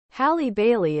Halle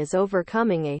Bailey is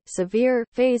overcoming a severe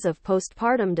phase of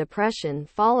postpartum depression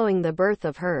following the birth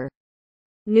of her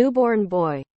newborn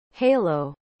boy,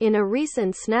 Halle. In a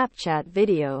recent Snapchat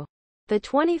video, the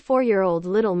 24-year-old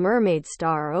Little Mermaid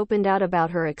star opened out about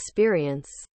her experience,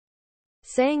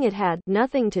 saying it had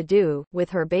nothing to do with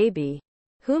her baby,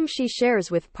 whom she shares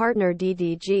with partner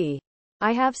DDG.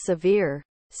 "I have severe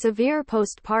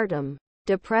postpartum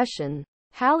depression,"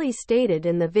 Halle stated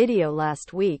in the video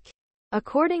last week,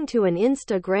 according to an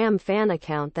Instagram fan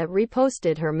account that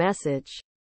reposted her message.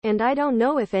 "And I don't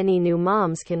know if any new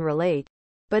moms can relate,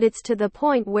 but it's to the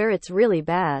point where it's really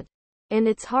bad. And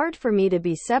it's hard for me to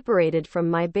be separated from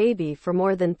my baby for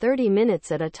more than 30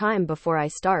 minutes at a time before I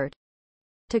start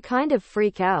to kind of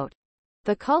freak out."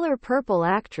 The Color Purple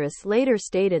actress later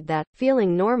stated that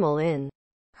feeling normal in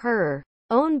her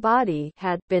own body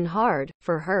had been hard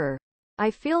for her. "I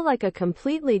feel like a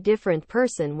completely different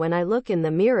person when I look in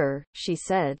the mirror," she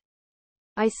said.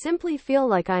 "I simply feel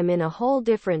like I'm in a whole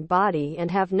different body and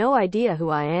have no idea who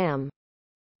I am.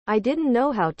 I didn't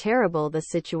know how terrible the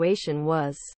situation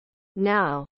was.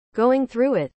 Now, going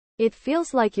through it, it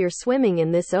feels like you're swimming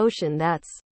in this ocean that's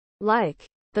like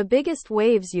the biggest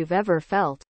waves you've ever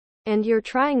felt. And you're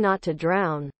trying not to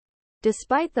drown."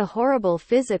 Despite the horrible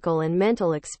physical and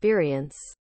mental experience,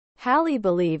 Halle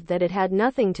believed that it had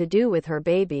nothing to do with her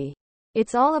baby.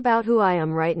 "It's all about who I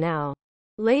am right now."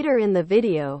 Later in the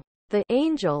video, the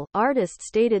Angel artist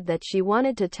stated that she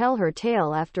wanted to tell her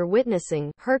tale after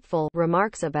witnessing hurtful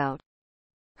remarks about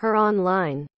her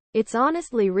online. "It's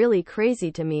honestly really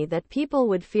crazy to me that people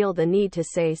would feel the need to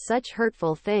say such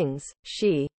hurtful things,"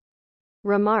 she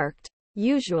remarked.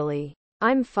 "Usually,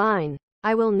 I'm fine.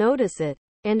 I will notice it,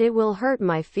 and it will hurt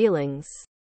my feelings.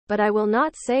 But I will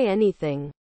not say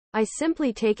anything. I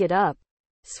simply take it up,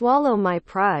 swallow my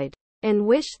pride, and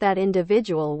wish that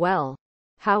individual well.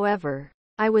 However,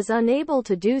 I was unable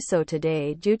to do so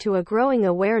today due to a growing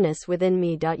awareness within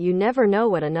me. You never know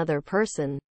what another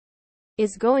person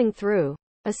is going through,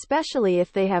 especially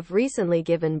if they have recently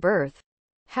given birth."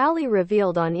 Halle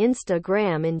revealed on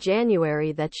Instagram in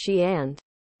January that she and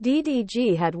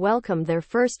DDG had welcomed their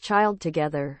first child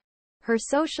together. Her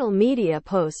social media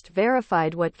post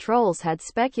verified what trolls had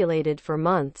speculated for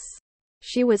months.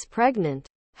 She was pregnant.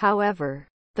 However,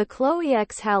 the Chloe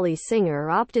x Halle singer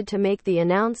opted to make the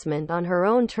announcement on her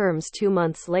own terms 2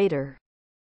 months later.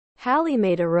 Halle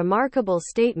made a remarkable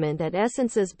statement at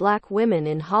Essence's Black Women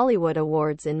in Hollywood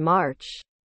Awards in March.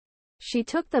 She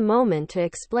took the moment to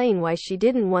explain why she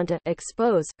didn't want to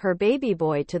expose her baby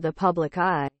boy to the public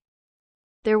eye.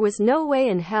 "There was no way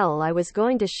in hell I was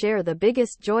going to share the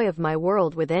biggest joy of my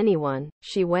world with anyone,"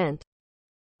 she went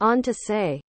on to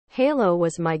say. "Halle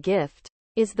was my gift,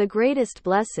 is the greatest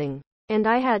blessing, and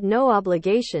I had no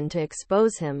obligation to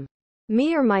expose him,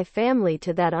 me or my family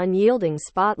to that unyielding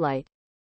spotlight.